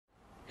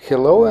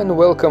Hello and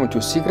welcome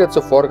to Secrets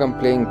of Organ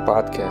Playing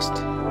podcast.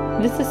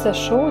 This is a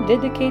show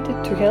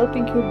dedicated to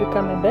helping you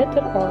become a better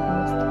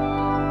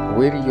organist.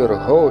 We're your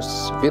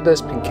hosts,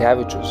 Vidas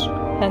Pinkevičius.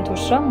 And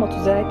Aušra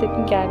Motūzaitė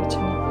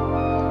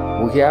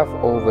Pinkevičienė. We have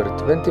over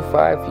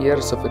 25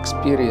 years of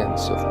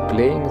experience of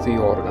playing the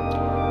organ.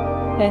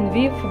 And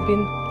we've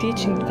been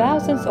teaching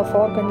thousands of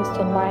organists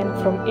online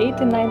from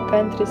 89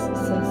 countries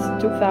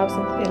since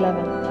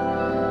 2011.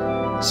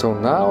 So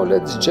now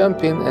let's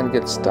jump in and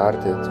get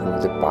started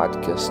with the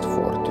podcast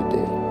for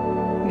today.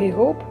 We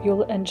hope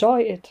you'll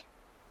enjoy it.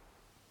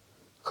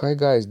 Hi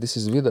guys, this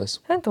is Vidas.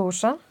 And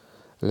Aušra.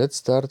 Let's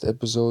start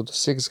episode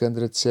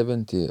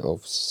 670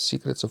 of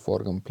Secrets of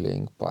Organ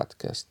Playing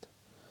podcast.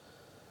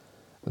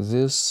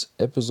 This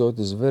episode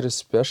is very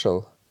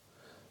special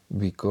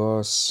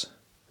because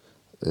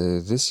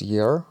this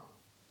year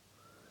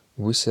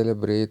we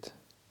celebrate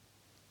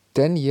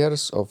 10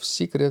 years of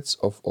Secrets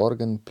of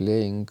Organ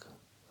Playing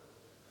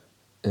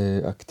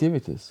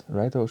activities,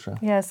 right, Aušra?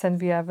 Yes,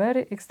 and we are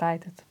very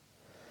excited.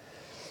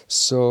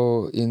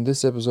 So in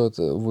this episode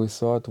we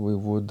thought we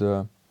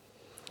would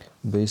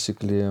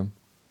basically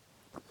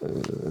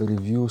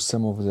review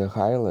some of the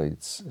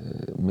highlights,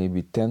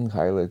 maybe 10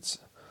 highlights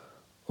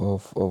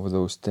of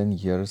those 10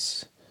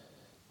 years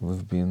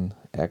we've been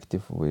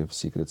active with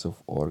Secrets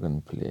of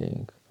Organ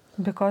Playing.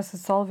 Because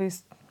it's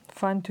always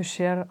fun to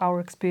share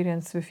our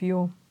experience with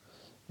you.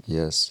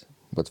 Yes,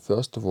 but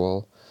first of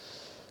all,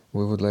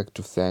 we would like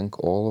to thank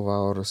all of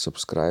our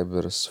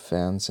subscribers,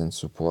 fans and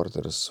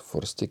supporters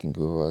for sticking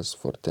with us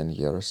for 10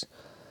 years.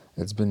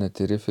 It's been a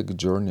terrific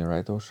journey,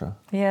 right, Aušra?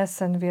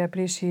 Yes, and we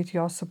appreciate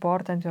your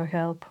support and your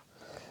help.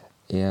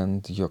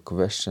 And your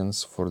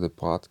questions for the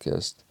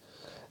podcast,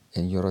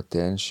 and your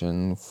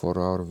attention for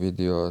our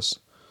videos,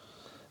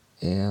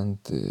 and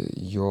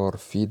your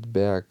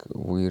feedback.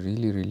 We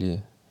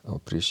really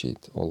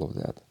appreciate all of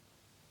that.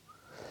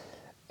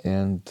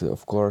 And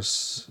of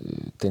course,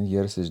 10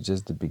 years is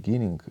just the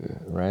beginning,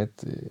 right?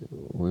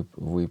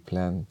 We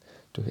plan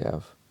to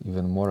have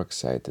even more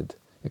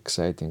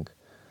exciting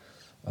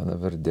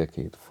another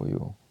decade for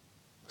you.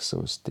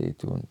 So stay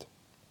tuned.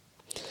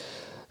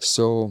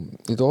 So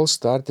it all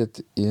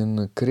started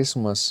in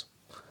Christmas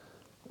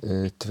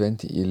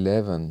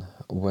 2011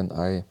 when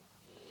I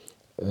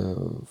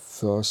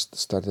first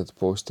started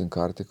posting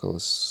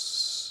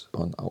articles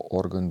on our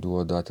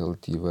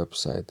organduo.lt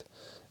website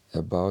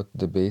about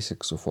the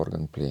basics of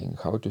organ playing,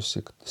 how to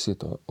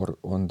sit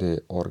on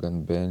the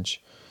organ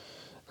bench,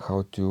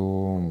 how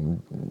to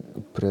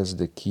press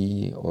the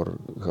key or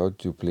how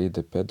to play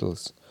the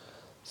pedals,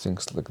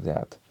 things like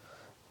that.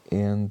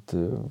 And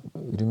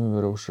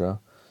remember, Aušra,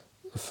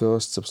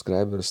 first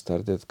subscribers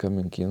started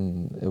coming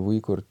in a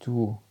week or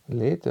two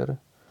later,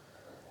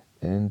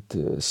 and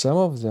some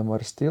of them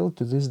are still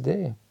to this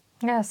day.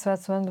 Yes,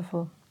 that's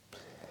wonderful.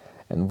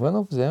 And one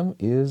of them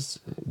is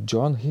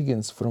John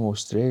Higgins from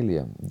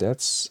Australia.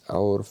 That's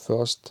our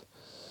first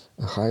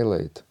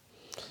highlight.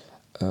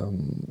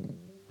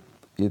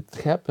 It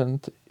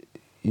happened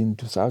in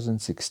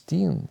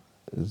 2016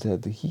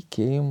 that he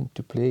came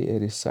to play a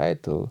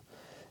recital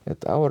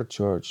at our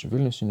church,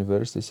 Vilnius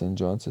University St.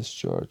 John's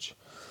Church.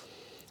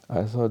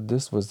 I thought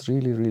this was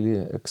really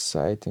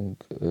exciting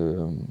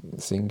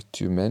thing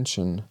to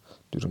mention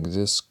during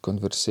this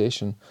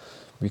conversation,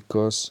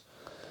 because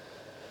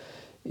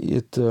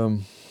it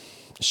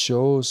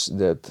shows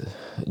that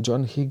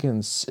John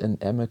Higgins, an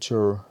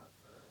amateur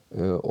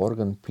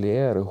organ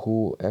player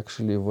who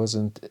actually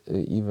wasn't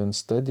even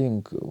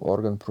studying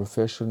organ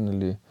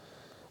professionally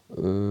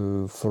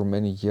for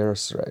many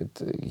years,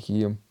 right?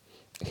 He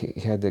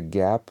had a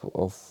gap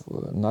of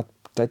not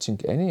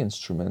touching any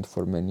instrument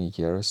for many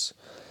years,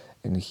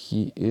 and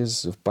he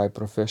is by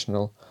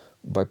profession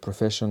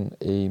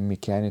a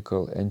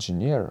mechanical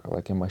engineer,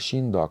 like a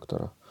machine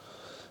doctor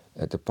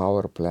at a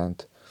power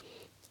plant.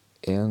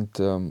 And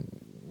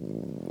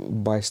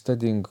by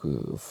studying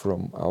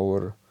from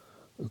our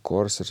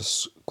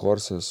courses,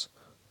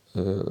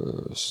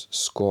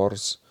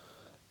 scores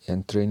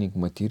and training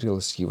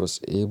materials, he was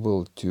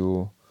able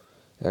to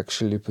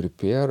actually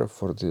prepare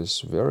for this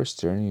very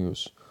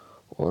strenuous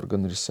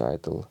organ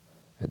recital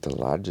at the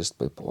largest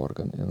pipe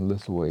organ in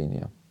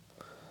Lithuania.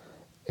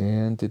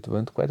 And it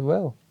went quite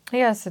well.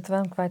 Yes, it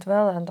went quite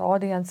well, and the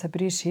audience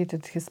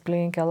appreciated his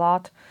playing a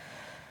lot.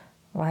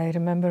 I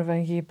remember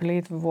when he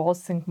played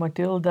Waltzing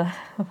Matilda,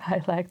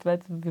 I liked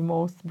that the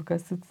most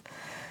because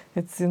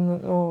it's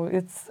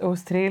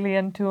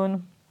Australian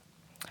tune.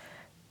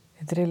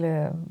 It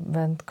really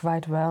went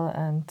quite well,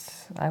 and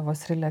I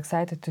was really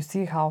excited to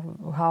see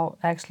how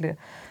actually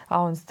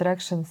our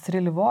instructions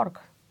really work.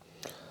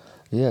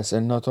 Yes,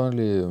 and not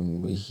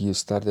only he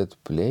started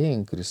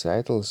playing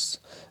recitals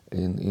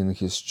in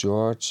his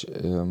church,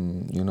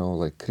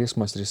 like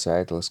Christmas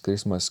recitals,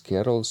 Christmas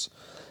carols,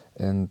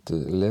 and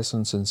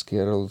lessons and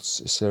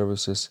carols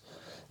services.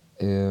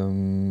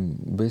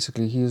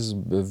 Basically, he is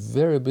a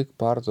very big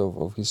part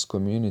of his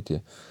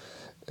community.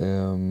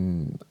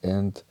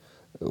 And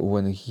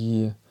when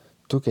he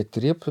took a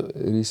trip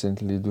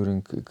recently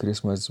during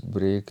Christmas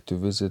break to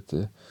visit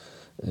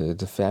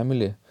the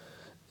family,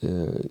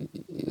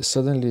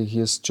 suddenly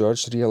his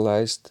church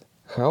realized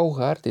how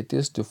hard it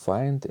is to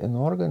find an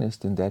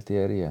organist in that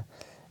area,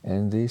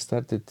 and they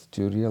started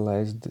to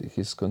realize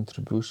his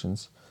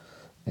contributions,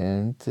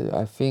 and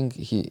I think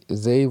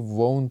they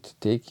won't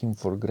take him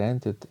for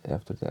granted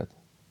after that.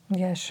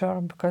 Yeah,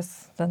 sure,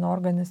 because an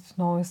organist,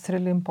 is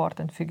really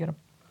important figure.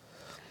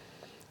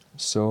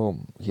 So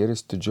here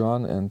is to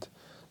John,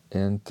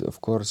 and of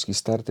course he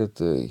started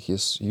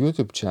his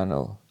YouTube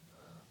channel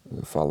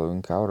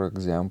following our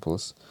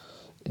examples,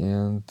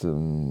 and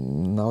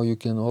now you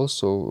can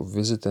also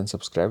visit and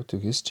subscribe to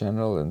his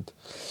channel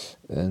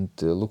and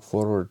look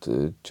forward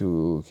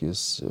to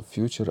his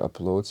future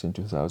uploads in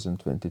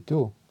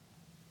 2022.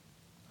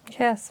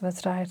 Yes,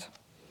 that's right.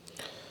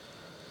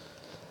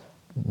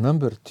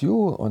 Number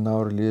 2 on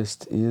our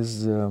list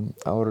is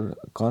our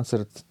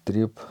concert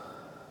trip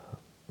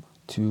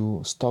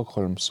to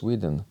Stockholm,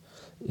 Sweden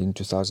in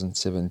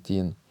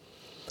 2017.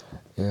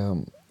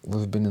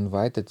 We've been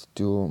invited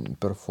to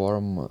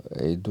perform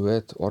a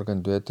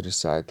organ duet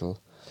recital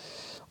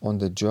on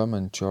the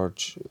German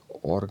church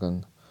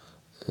organ,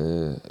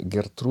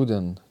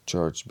 Gertruden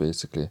Church,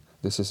 basically.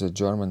 This is a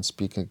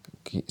German-speaking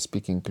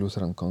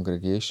Lutheran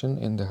congregation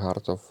in the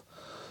heart of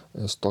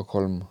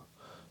Stockholm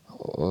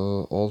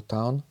Old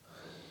Town,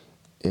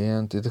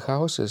 and it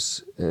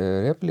houses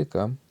a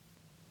replica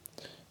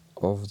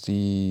of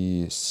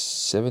the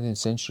 17th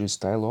century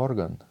style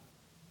organ,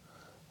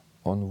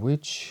 on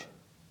which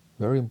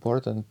very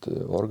important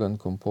organ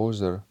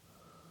composer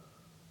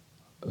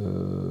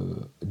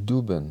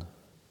Duben,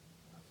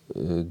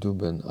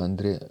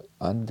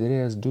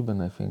 Andreas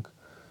Duben, I think.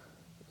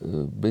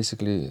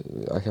 Basically,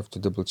 I have to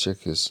double check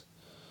his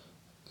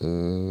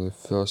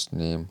first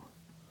name.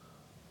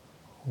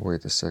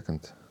 Wait a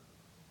second.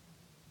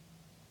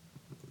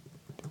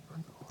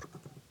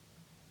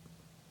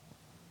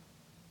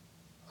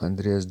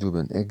 Andreas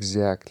Duben,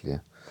 exactly.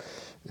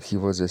 He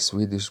was a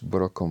Swedish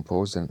Baroque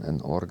composer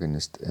and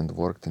organist and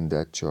worked in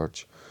that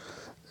church.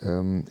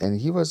 And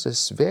he was a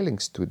Svelling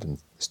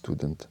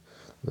student,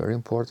 very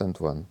important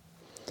one.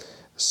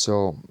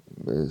 So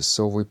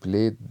we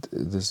played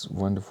this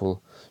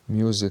wonderful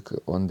music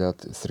on that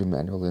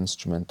 3-manual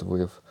instrument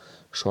with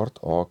short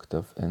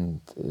octave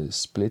and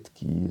split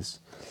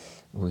keys.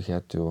 We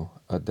had to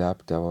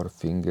adapt our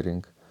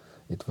fingering.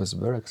 It was a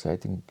very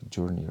exciting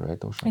journey, right,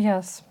 Ausra?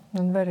 Yes,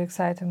 and very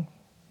exciting,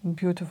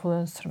 beautiful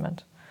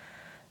instrument.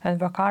 And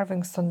the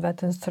carvings on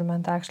that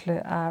instrument actually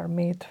are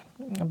made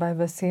by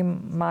the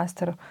same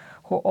master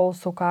who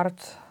also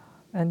carved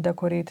and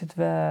decorated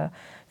the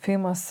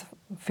famous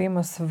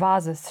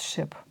Vasa's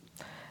ship.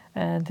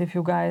 And if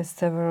you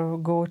guys ever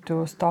go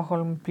to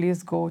Stockholm,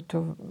 please go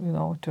to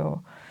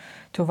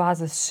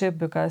Vasa's ship,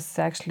 because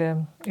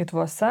actually it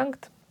was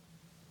sunk,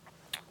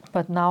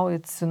 but now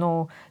it's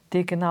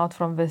taken out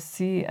from the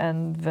sea,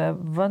 and the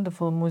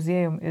wonderful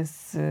museum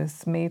is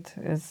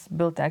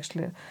built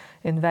actually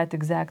in that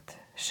exact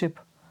ship.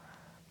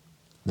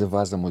 The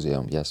Vasa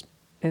Museum, yes.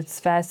 It's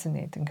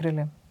fascinating,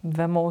 really.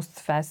 The most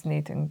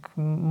fascinating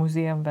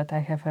museum that I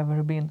have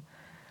ever been.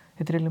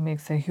 It really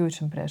makes a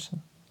huge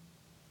impression.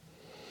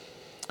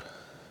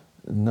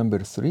 Number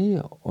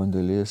 3 on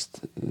the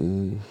list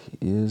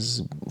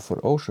is for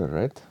Ausra,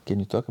 right? Can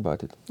you talk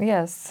about it?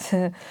 Yes,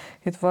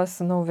 it was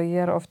the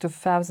year of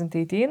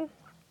 2018,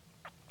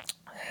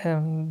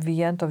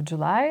 the end of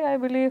July, I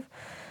believe.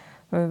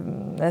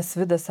 As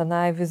Vidas and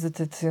I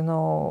visited,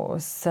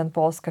 St.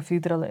 Paul's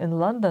Cathedral in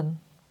London.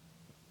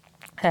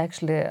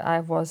 Actually, I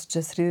was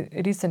just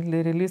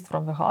recently released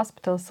from the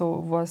hospital, so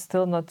was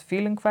still not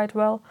feeling quite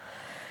well.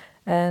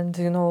 And,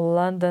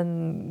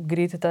 London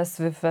greeted us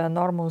with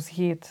enormous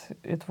heat.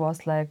 It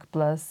was like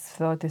plus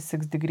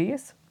 36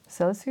 degrees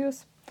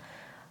Celsius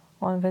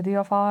on the day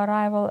of our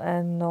arrival.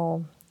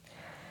 And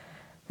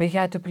we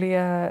had to play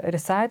a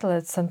recital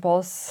at St.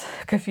 Paul's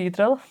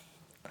Cathedral.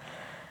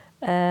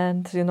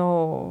 And,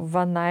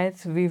 one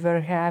night we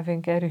were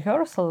having a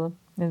rehearsal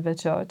in the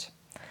church.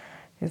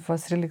 It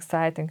was really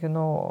exciting,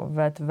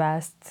 that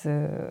vast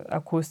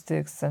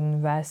acoustics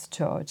and vast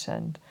church,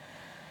 and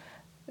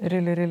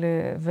really,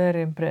 really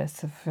very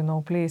impressive,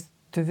 place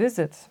to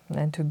visit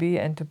and to be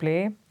and to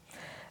play.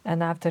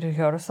 And after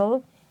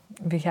rehearsal,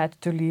 we had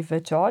to leave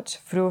the church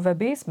through the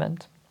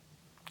basement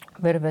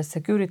where the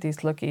security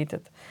is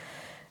located.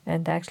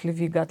 And actually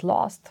we got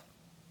lost.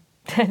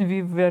 And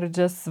we were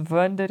just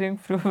wandering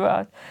through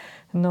that,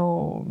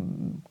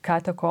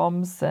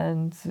 catacombs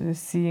and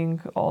seeing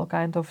all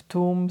kind of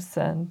tombs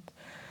and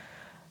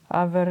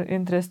other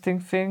interesting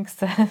things.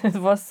 It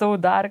was so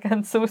dark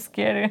and so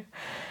scary.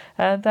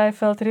 And I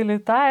felt really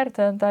tired,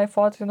 and I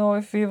thought,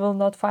 if we will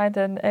not find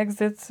an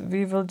exit,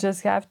 we will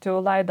just have to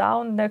lie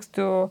down next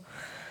to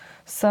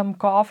some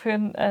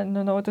coffin and,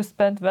 to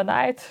spend the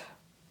night.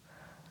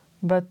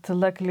 But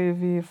luckily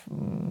we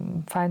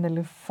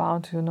finally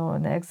found,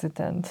 an exit,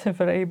 and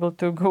were able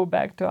to go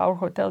back to our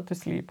hotel to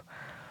sleep.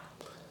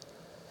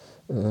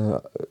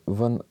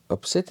 One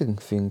upsetting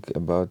thing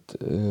about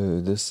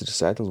this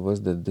recital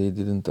was that they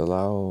didn't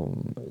allow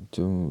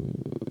to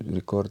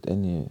record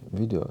any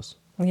videos.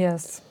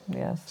 Yes.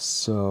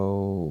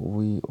 So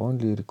we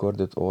only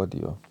recorded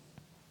audio.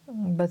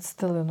 But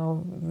still,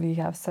 we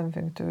have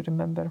something to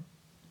remember.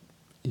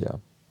 Yeah.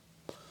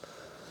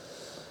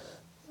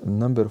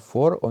 Number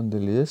 4 on the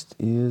list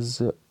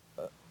is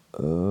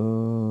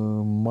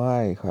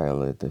my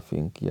highlight, I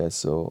think. Yeah,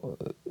 so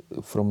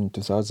from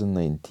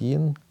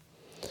 2019,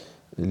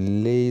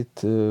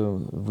 late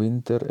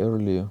winter,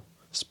 early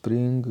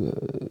spring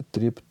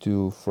trip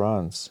to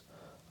France,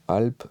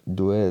 Alpe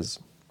d'Huez.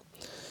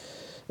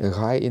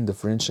 High in the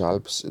French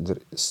Alps,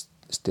 there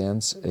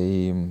stands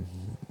a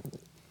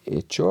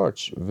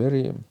church,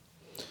 very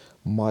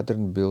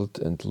modern built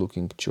and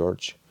looking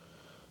church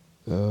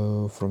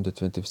from the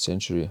 20th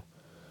century.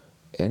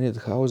 And it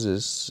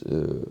houses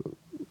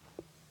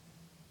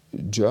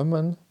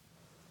German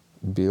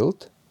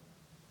built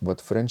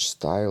but French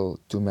style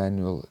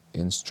 2-manual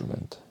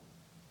instrument.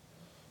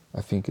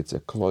 I think it's a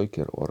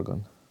Kloiker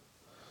organ.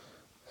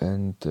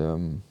 And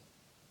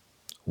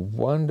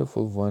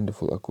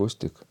wonderful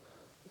acoustic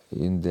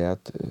in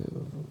that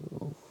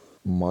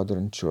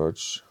modern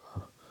church.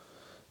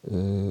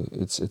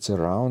 It's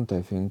around,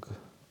 I think,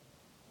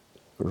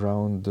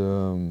 round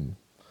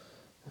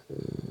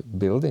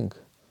building,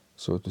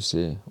 so to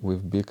say,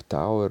 with big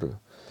tower,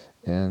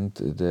 and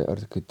the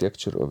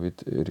architecture of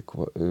it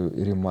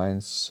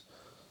reminds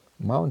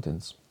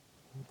mountains,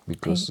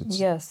 because it's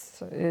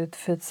Yes, it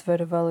fits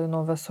very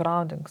well, the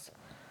surroundings.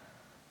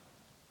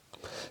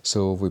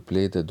 So we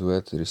played a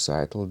duet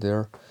recital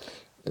there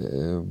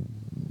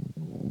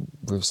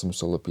with some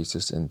solo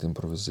pieces and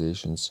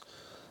improvisations,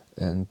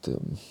 and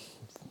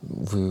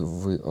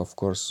we of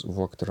course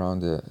walked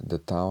around the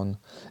town.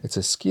 It's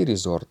a ski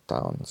resort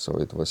town, so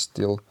it was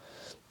still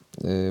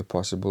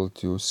possible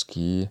to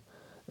ski.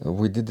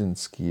 We didn't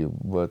ski,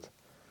 but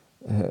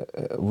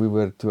we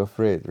were too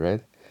afraid,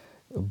 right?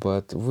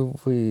 But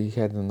we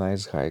had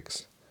nice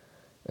hikes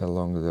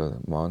along the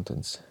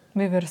mountains.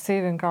 We were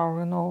saving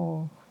our,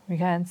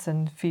 hands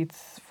and feet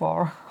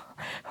for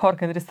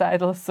organ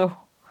recitals, so.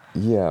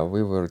 Yeah,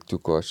 we were too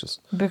cautious.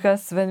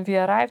 Because when we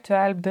arrived to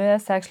Alpe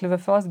d'Huez, actually the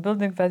first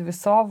building that we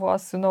saw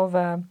was,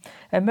 the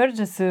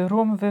emergency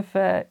room with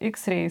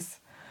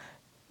X-rays.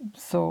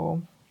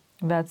 So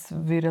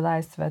we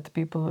realized that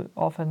people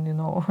often,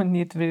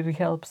 need really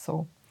help,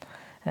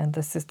 and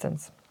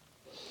assistance.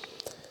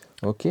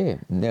 Okay,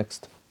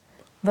 next.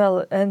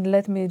 Well, and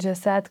let me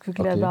just add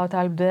quickly Okay. about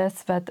Alpe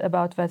d'Huez,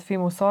 about that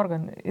famous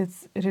organ.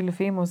 It's really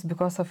famous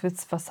because of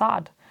its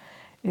facade.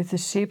 It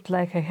is shaped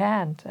like a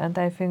hand, and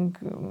I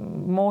think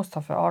most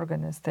of the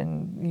organists,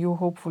 and you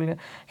hopefully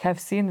have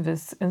seen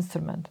this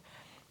instrument,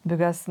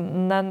 because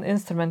none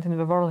instrument in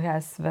the world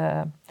has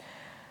the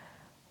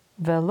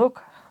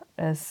look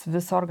as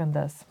this organ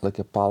does. Like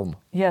a palm.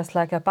 Yes,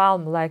 like a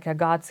palm, like a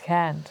God's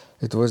hand.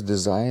 It was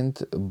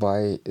designed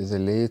by the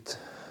late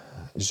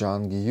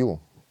Jean Guillou,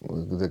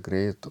 the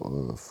great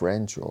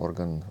French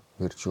organ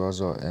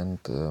virtuoso and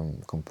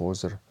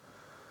composer.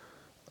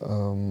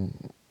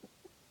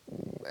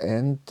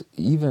 And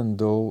even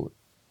though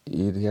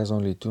it has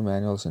only 2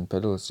 manuals and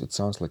pedals, it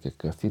sounds like a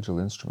cathedral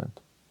instrument.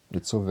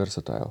 It's so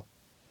versatile.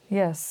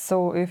 Yes,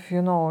 so if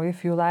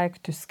you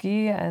like to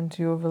ski and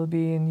you will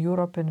be in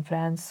Europe, in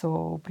France,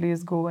 so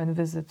please go and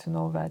visit,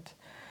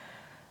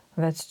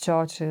 that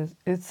church.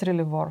 It's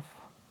really worth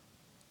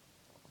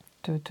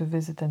to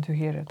visit and to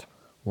hear it.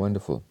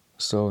 Wonderful.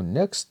 So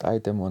next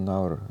item on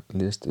our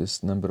list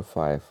is number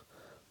 5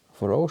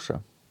 for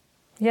Ausra.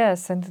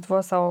 Yes, and it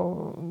was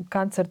our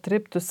concert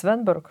trip to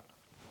Svendborg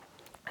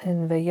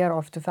in the year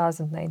of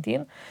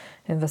 2019,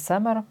 in the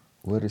summer.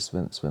 Where is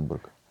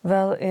Svendborg?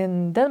 Well,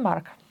 in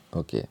Denmark.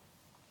 Okay.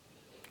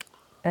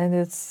 And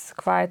it's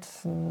quite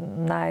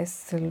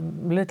nice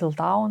little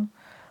town,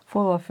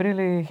 full of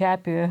really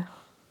happy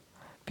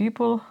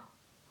people.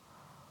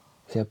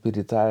 Happy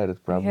retired,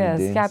 probably. Yes,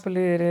 Danes.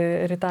 happily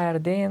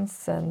retired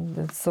Danes, and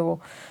it's so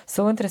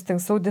interesting,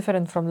 so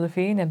different from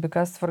Lithuania,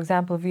 because, for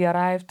example, we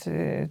arrived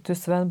to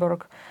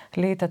Svendborg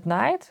late at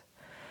night.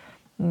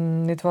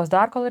 It was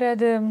dark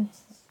already,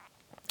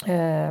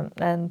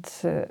 and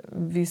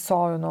we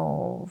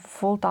saw,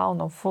 full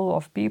town full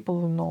of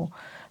people,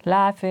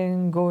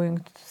 laughing, going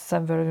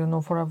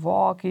somewhere, for a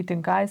walk,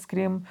 eating ice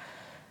cream.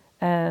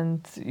 And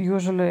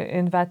usually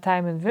in that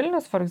time in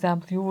Vilnius, for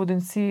example, you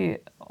wouldn't see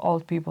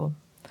old people.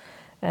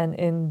 And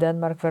in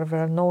Denmark, there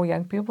were no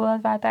young people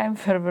at that time.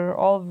 There were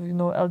all,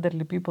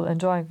 elderly people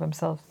enjoying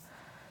themselves.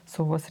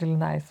 So it was really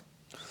nice.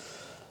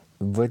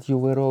 But you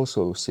were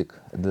also sick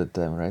at that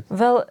time, right?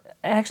 Well,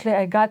 actually,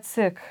 I got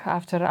sick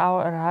after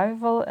our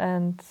arrival.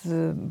 And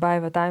by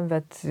the time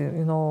that,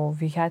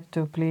 we had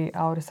to play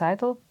our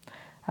recital,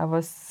 I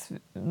was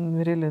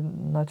really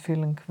not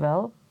feeling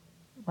well.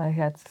 I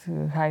had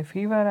high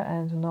fever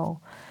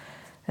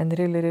and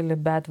really, really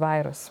bad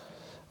virus.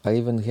 I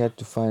even had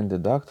to find a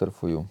doctor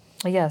for you.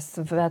 Yes,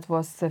 that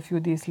was a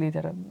few days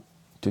later.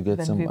 To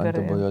get some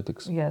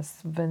antibiotics.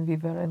 Yes, when we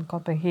were in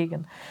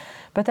Copenhagen.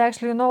 But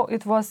actually,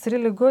 it was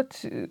really good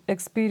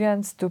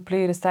experience to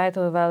play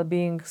recital while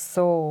being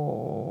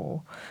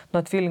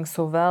not feeling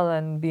so well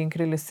and being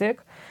really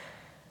sick.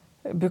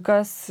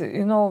 Because,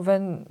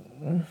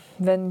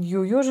 when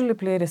you usually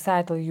play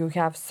recital, you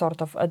have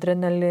sort of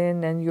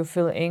adrenaline and you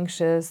feel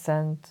anxious,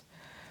 and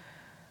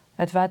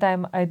at that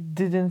time I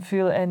didn't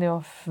feel any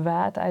of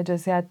that. I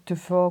just had to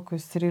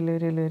focus really,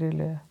 really,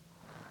 really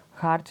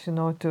hard,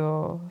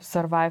 to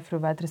survive through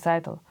that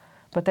recital.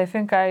 But I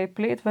think I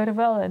played very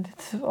well and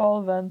it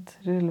all went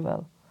really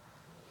well.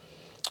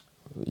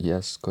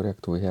 Yes,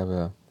 correct. We have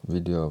a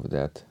video of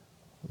that,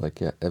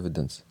 like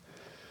evidence.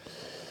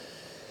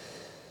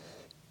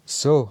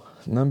 So,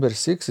 number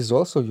 6 is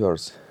also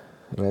yours,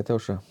 right,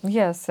 Ausra?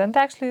 Yes, and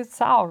actually it's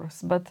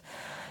ours, but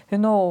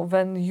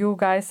when you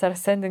guys are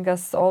sending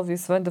us all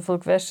these wonderful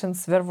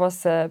questions, there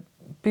was a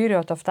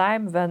period of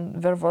time when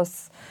there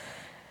was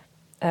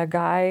a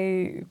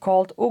guy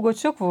called Ugo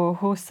Chukwu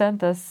who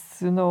sent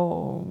us,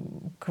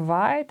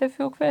 quite a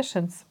few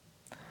questions.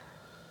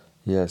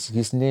 Yes,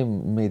 his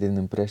name made an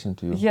impression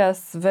to you.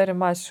 Yes, very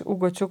much.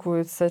 Ugo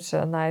Chukwu is such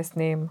a nice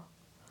name.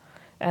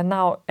 And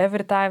now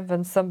every time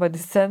when somebody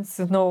sends,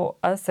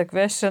 us a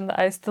question,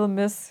 I still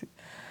miss,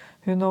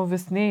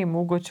 this name,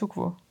 Ugo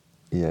Chukwu.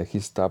 Yeah, he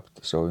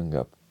stopped showing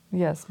up.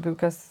 Yes,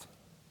 because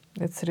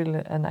it's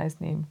really a nice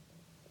name.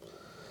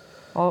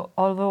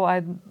 Although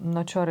I'm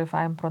not sure if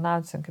I'm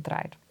pronouncing it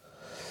right.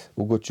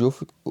 Ugo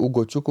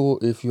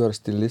Chukwu, if you are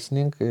still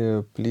listening,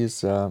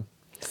 please...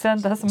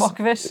 Send us more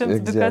questions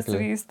because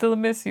we still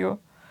miss you.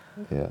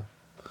 Yeah.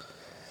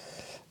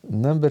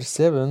 Number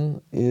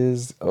 7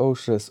 is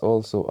Aušra's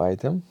also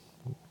item.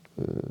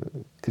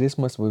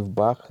 Christmas with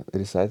Bach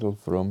recital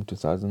from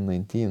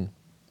 2019.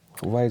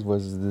 Why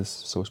was this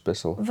so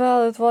special?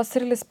 Well, it was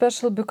really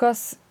special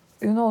because,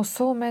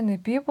 so many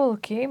people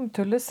came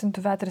to listen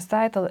to that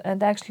recital,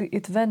 and actually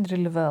it went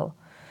really well.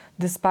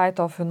 Despite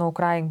of,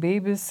 crying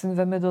babies in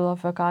the middle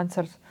of a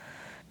concert,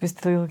 we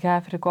still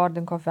have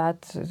recording of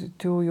that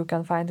too. You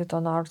can find it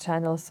on our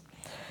channels.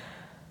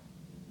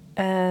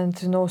 And,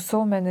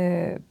 so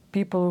many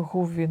people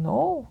who we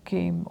know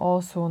came,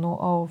 also,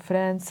 our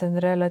friends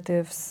and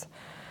relatives.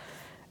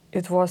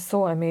 It was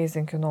so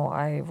amazing,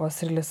 I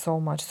was really so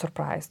much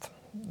surprised.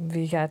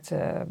 We had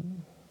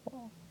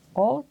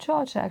all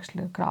church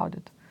actually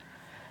crowded.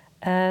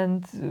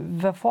 And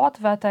the thought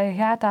that I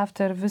had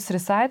after this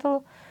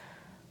recital,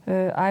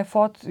 I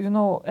thought,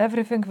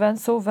 everything went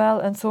so well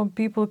and so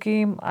people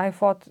came. I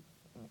thought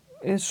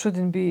it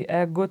shouldn't be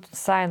a good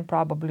sign,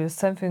 probably.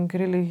 Something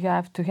really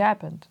have to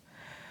happen.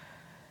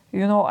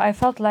 I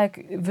felt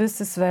like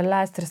this is the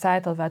last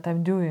recital that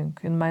I'm doing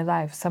in my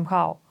life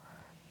somehow.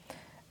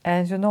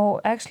 And,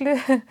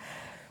 actually,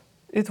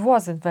 it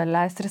wasn't the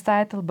last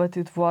recital, but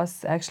it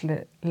was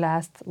actually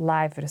last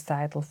live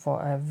recital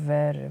for a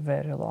very,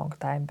 very long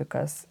time,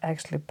 because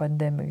actually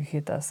pandemic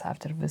hit us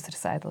after this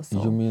recital.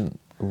 So. You mean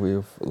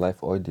with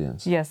live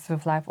audience? Yes,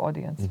 with live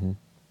audience. Mm-hmm.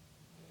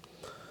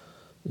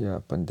 Yeah,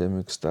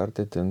 pandemic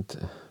started, and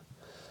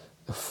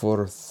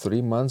for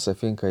 3 months I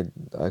think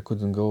I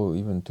couldn't go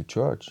even to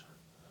church.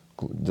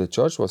 The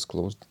church was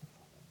closed.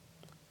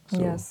 So,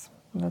 yes,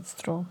 that's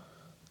true.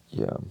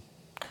 Yeah.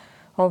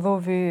 Although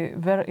we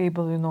were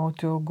able,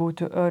 to go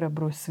to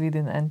Örebro,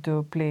 Sweden, and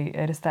to play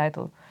a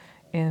recital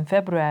in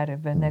February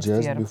the next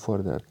year. Just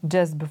before that.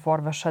 Just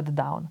before the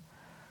shutdown,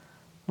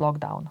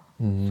 lockdown.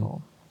 Mm-hmm.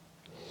 So.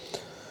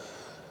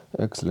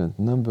 Excellent.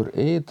 Number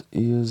 8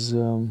 is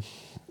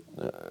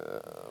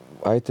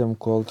item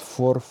called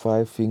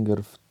 4-5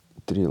 finger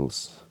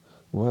trills.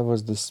 Why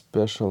was this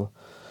special?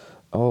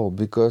 Oh,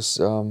 because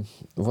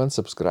one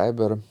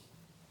subscriber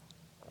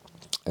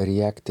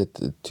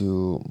reacted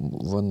to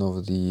one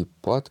of the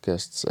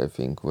podcasts, I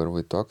think, where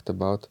we talked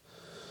about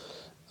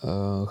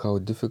how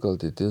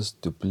difficult it is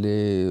to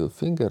play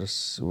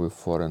fingers with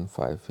 4 and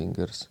 5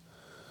 fingers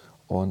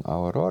on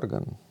our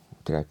organ,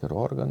 tracker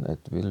organ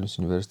at Vilnius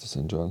University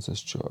St.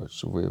 John's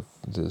Church, with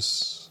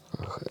this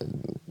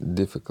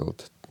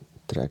difficult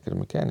tracker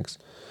mechanics.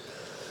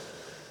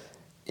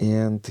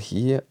 And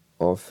he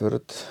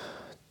offered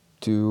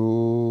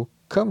to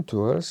come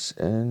to us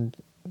and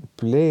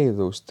play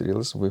those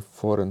trills with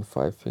 4 and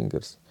 5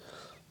 fingers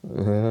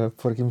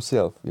for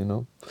himself,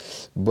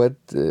 But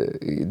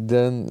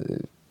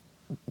then,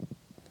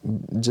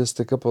 just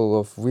a couple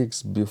of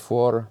weeks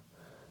before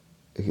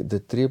the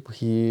trip,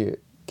 he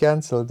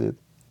canceled it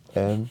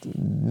and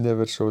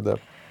never showed up.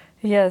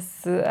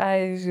 Yes,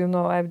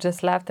 I've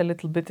just laughed a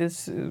little bit.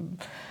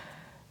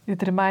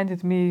 It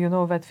reminded me,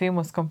 that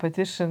famous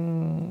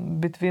competition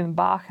between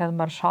Bach and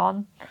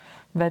Marchand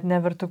that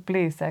never took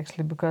place,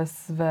 actually,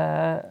 because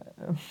the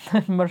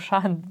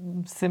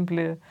Marchand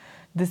simply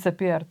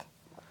disappeared.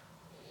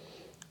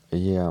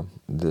 Yeah,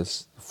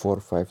 this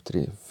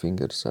 4-5-3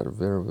 fingers are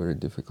very, very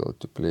difficult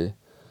to play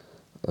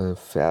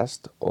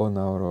fast on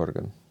our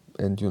organ.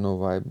 And you know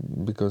why?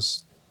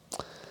 Because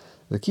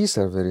the keys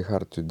are very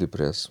hard to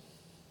depress,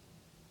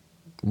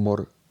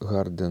 more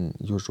hard than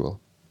usual.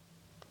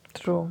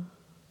 True.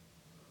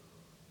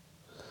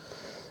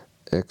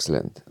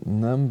 Excellent.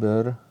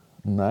 Number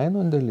 9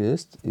 on the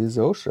list is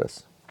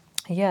Aušra's.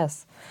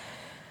 Yes.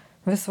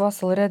 This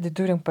was already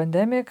during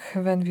pandemic,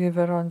 when we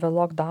were on the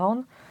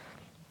lockdown.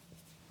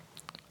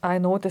 I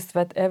noticed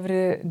that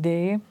every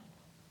day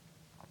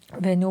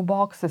the new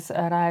boxes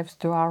arrives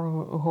to our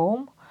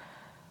home,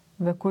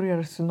 the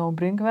couriers,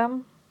 bring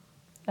them,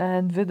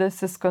 and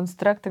Vidas is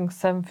constructing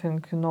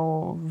something,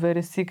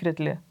 very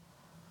secretly.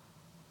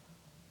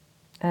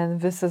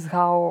 And this is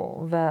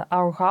how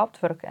our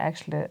Hauptwerk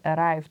actually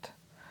arrived.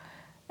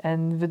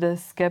 And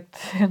Vidas kept,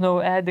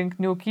 adding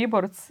new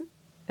keyboards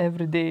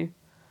every day.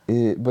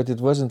 But it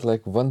wasn't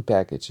like one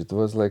package. It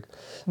was like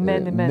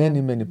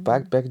Many.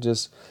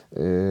 packages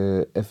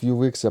a few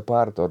weeks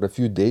apart or a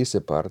few days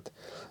apart.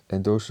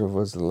 And Ausra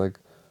was like,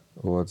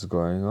 what's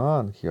going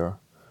on here?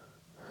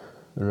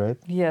 Right?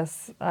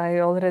 Yes, I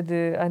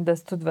already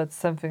understood that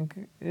something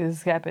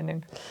is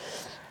happening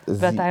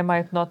that I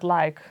might not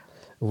like.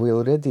 We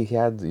already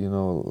had,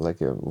 like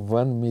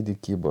one MIDI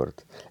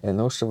keyboard. And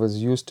Ausra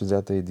was used to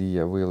that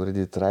idea. We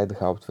already tried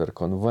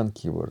Hauptwerk on one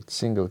keyboard,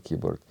 single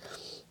keyboard.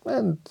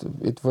 And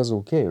it was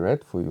okay,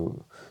 right, for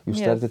you? You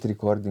started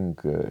recording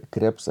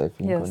Krebs, I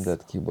think, on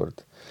that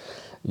keyboard.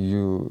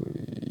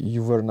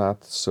 You were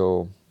not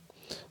so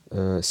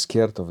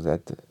scared of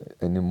that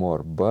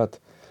anymore. But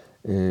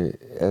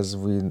as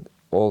we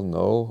all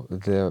know,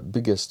 the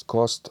biggest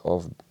cost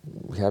of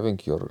having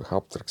your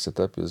Hauptwerk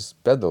setup is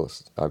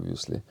pedals,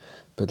 obviously,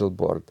 pedal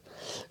board.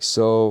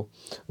 So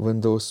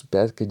when those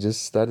packages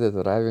started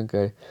arriving,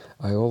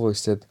 I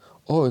always said,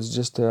 oh, it's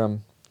just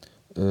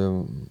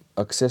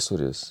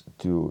accessories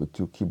to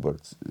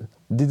keyboards.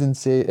 Didn't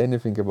say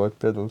anything about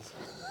pedals.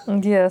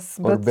 Yes,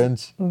 or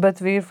bench. But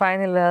we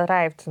finally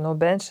arrived,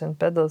 bench and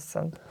pedals,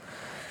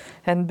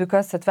 and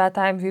because at that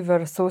time we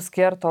were so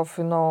scared of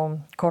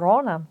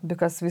Corona,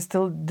 because we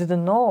still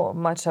didn't know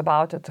much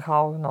about it,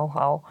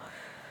 how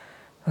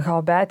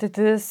bad it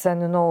is,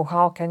 and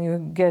how can you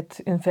get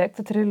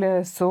infected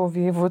really. So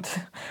we would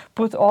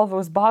put all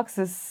those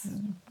boxes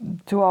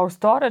to our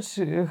storage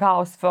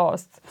house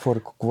first. For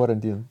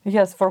quarantine.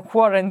 Yes, for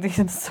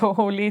quarantine. So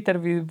later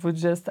we would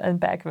just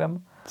unpack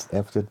them.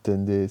 After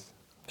 10 days.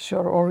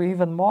 Sure, or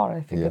even more,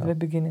 I think, at the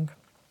beginning.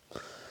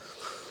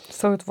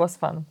 So it was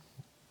fun.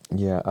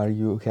 Yeah, are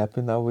you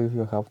happy now with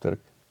your Hauptwerk?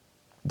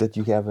 That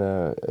you have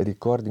a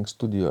recording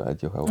studio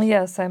at your house?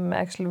 Yes, I'm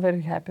actually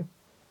very happy.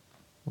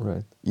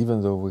 Right.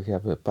 Even though we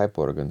have a pipe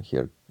organ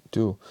here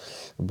too,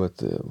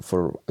 but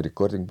for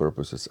recording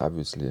purposes,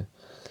 obviously,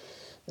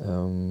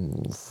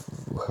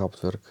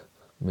 Hauptwerk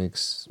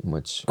makes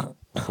much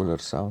fuller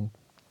sound.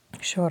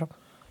 Sure.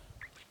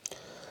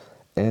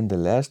 And the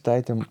last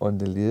item on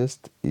the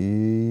list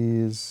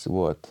is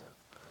what?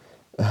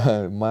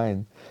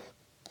 Mine.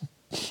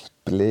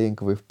 Playing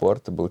with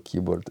portable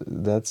keyboard.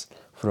 That's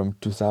from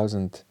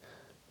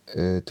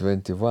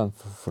 2021,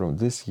 from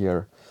this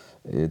year.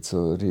 It's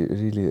a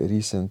really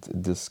recent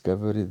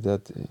discovery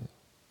that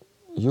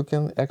you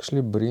can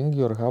actually bring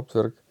your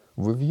Hauptwerk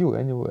with you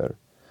anywhere.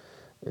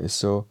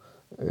 So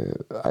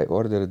I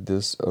ordered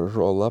this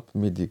roll-up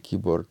MIDI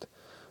keyboard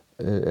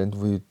and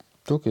we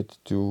took it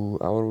to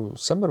our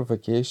summer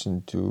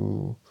vacation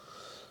to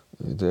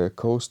the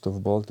coast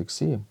of Baltic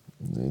Sea,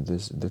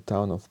 the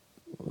town of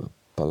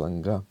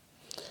Palanga.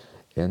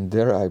 And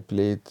there I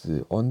played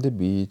on the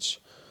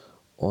beach,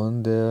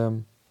 on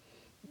the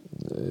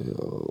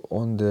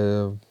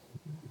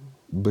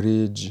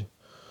bridge,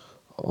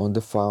 on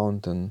the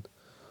fountain,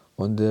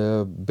 on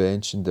the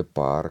bench in the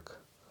park,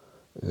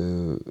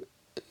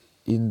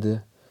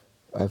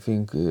 I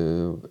think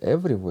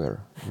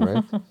everywhere,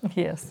 right?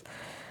 Yes.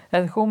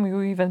 At home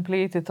you even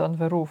played it on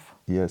the roof.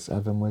 Yes,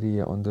 Ave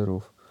Maria on the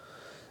roof.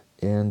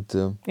 And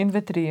in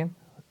the tree.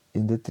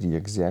 In the tree,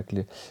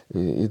 exactly.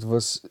 It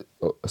was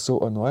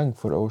so annoying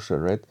for Ausra,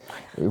 right?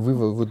 We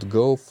would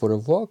go for a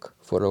walk,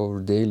 for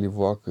our daily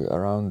walk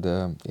around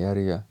the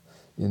area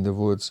in the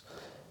woods.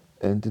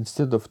 And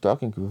instead of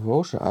talking with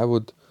Ausra, I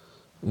would,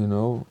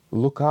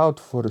 look out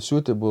for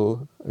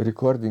suitable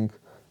recording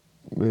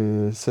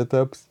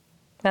setups.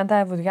 And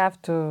I would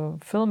have to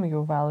film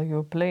you while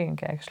you're playing,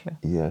 actually.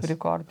 Yes.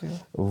 Record you.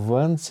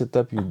 One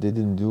setup you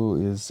didn't do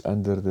is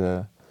under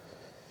the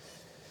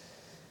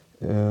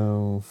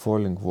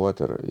falling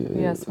water.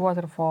 Yes,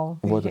 waterfall.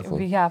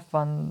 We have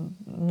one,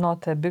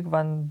 not a big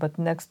one, but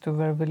next to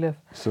where we live.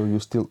 So you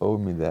still owe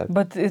me that.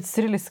 But it's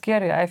really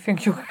scary. I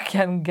think you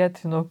can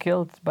get,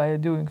 killed by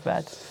doing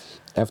that.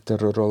 After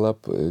a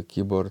roll-up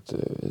keyboard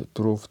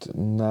proved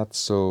not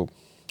so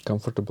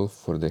comfortable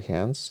for the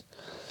hands,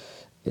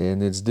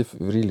 and it's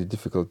really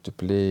difficult to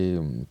play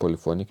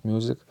polyphonic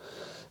music.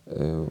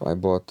 I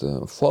bought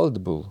a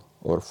foldable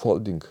or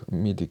folding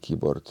MIDI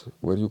keyboard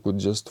where you could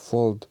just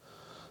fold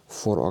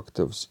 4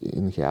 octaves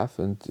in half,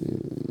 and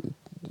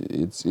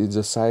it's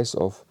the size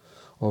of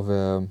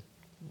a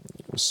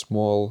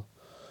small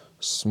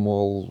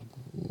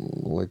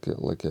like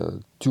a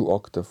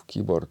 2-octave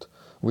keyboard,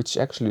 which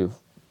actually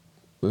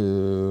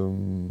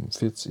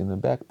fits in a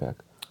backpack.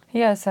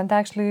 Yes, and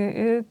actually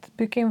it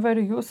became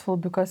very useful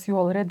because you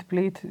already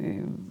played,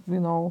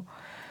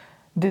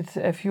 did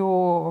a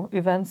few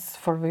events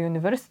for the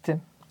university.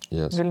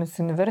 Yes. Vilnius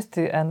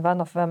University, and one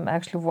of them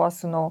actually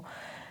was,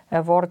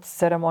 award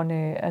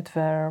ceremony at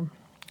their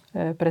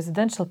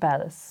presidential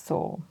palace.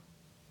 So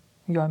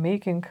you are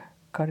making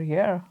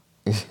career.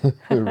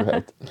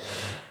 Right.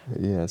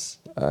 Yes,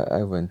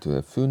 I went to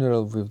a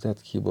funeral with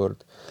that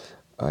keyboard.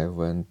 I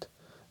went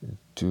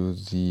to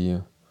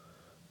the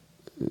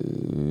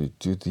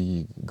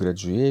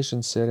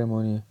graduation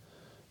ceremony,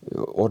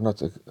 or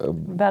not.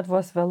 That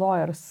was the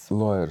lawyers.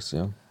 Lawyers,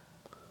 yeah.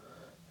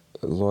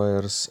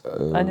 Lawyers.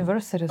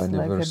 Anniversaries,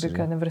 like a big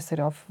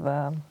anniversary of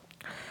the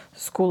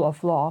School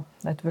of Law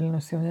at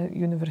Vilnius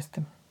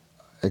University.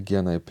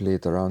 Again, I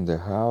played around the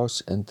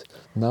house, and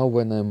now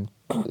when I'm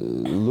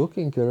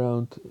looking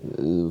around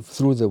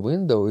through the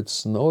window, it's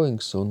snowing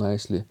so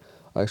nicely.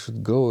 I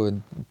should go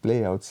and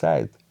play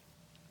outside.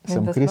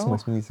 Some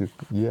Christmas music,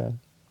 yeah,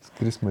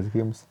 Christmas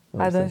hymns.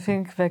 I don't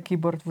think the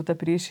keyboard would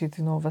appreciate,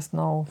 the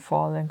snow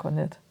falling on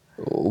it.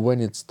 When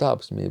it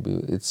stops,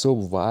 maybe. It's so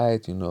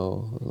white,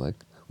 like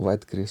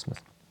white Christmas.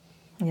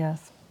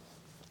 Yes.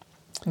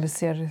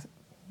 This year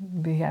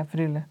we have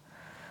really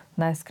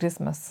nice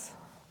Christmas,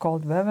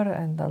 cold weather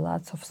and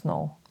lots of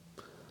snow.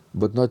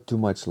 But not too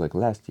much like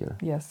last year.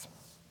 Yes.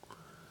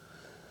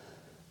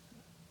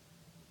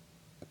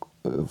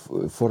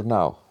 For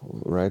now,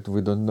 right?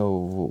 We don't know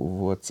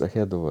what's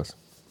ahead of us.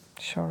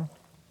 Sure.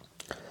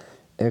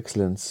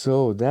 Excellent.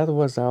 So that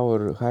was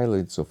our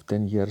highlights of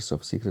 10 years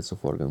of Secrets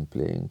of Organ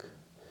Playing.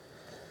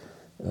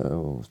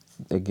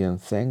 Again,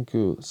 thank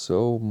you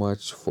so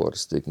much for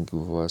sticking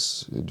with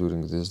us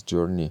during this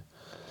journey.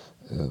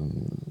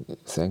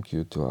 Thank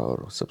you to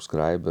our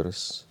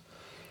subscribers,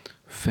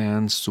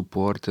 fans,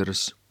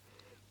 supporters,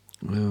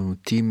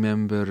 team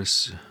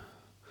members,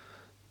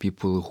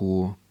 people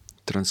who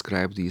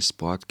transcribe these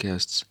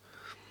podcasts,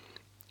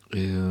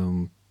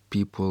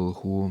 people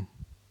who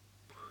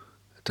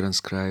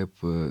transcribe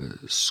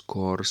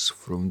scores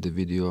from the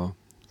video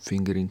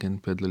fingering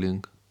and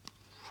pedaling,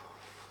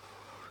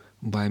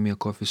 Buy Me a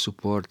Coffee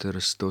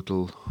supporters,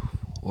 Total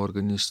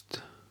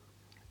Organist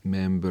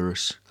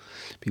members,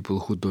 people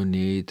who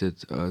donated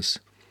us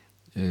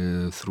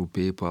through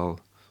PayPal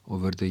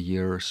over the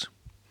years.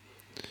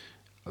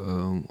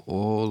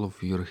 All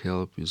of your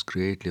help is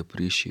greatly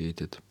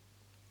appreciated.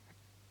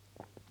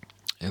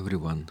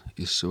 Everyone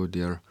is so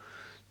dear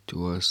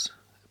to us.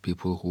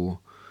 People who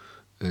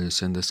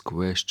send us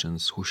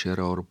questions, who share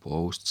our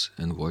posts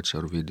and watch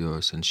our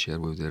videos and share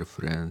with their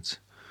friends.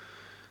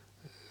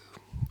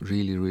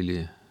 Really,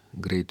 really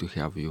great to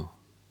have you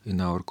in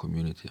our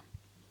community.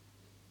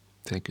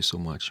 Thank you so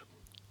much.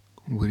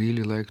 We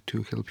really like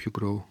to help you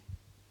grow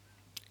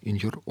in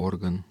your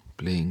organ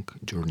playing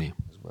journey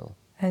as well.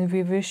 And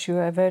we wish you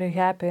a very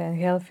happy and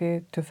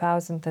healthy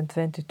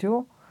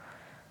 2022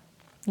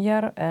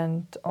 year.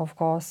 And of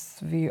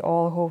course, we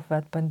all hope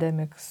that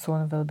pandemic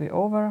soon will be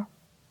over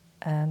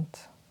and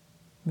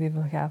we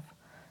will have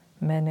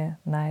many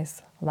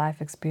nice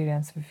life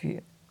experience with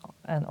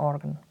an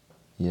organ.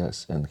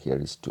 Yes, and here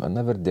is to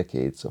another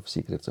decades of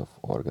Secrets of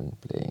Organ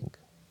Playing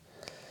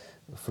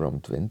from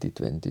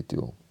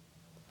 2022.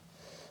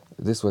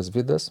 This was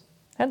Vidas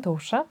and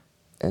Ausra.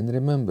 And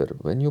remember,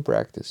 when you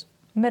practice,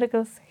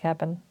 miracles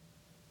happen.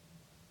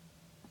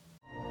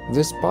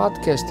 This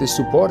podcast is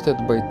supported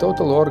by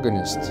Total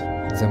Organist,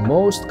 the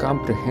most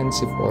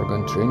comprehensive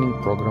organ training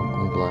program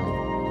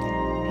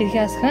online. It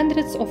has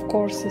hundreds of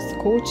courses,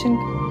 coaching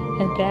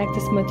and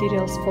practice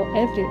materials for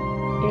every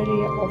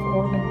area of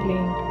organ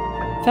playing.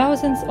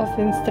 Thousands of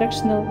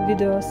instructional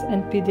videos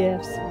and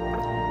PDFs.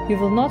 You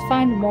will not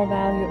find more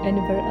value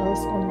anywhere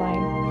else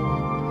online.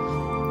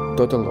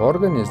 Total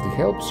Organist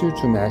helps you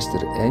to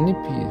master any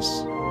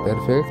piece,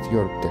 perfect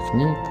your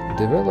technique,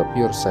 develop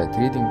your sight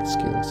reading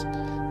skills,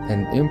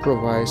 and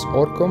improvise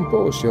or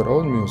compose your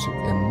own music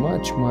and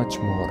much, much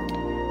more.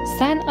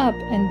 Sign up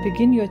and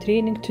begin your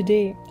training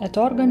today at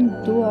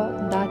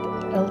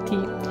organduo.lt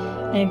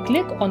and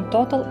click on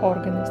Total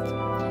Organist.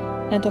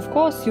 And of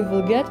course, you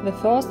will get the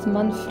first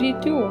month free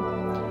too.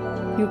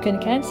 You can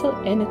cancel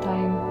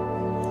anytime.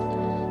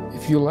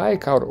 If you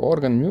like our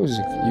organ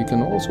music, you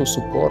can also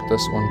support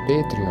us on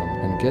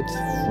Patreon and get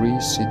free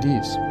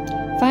CDs.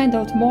 Find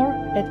out more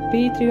at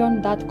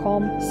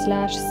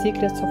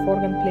patreon.com/secrets of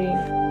organ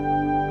playing.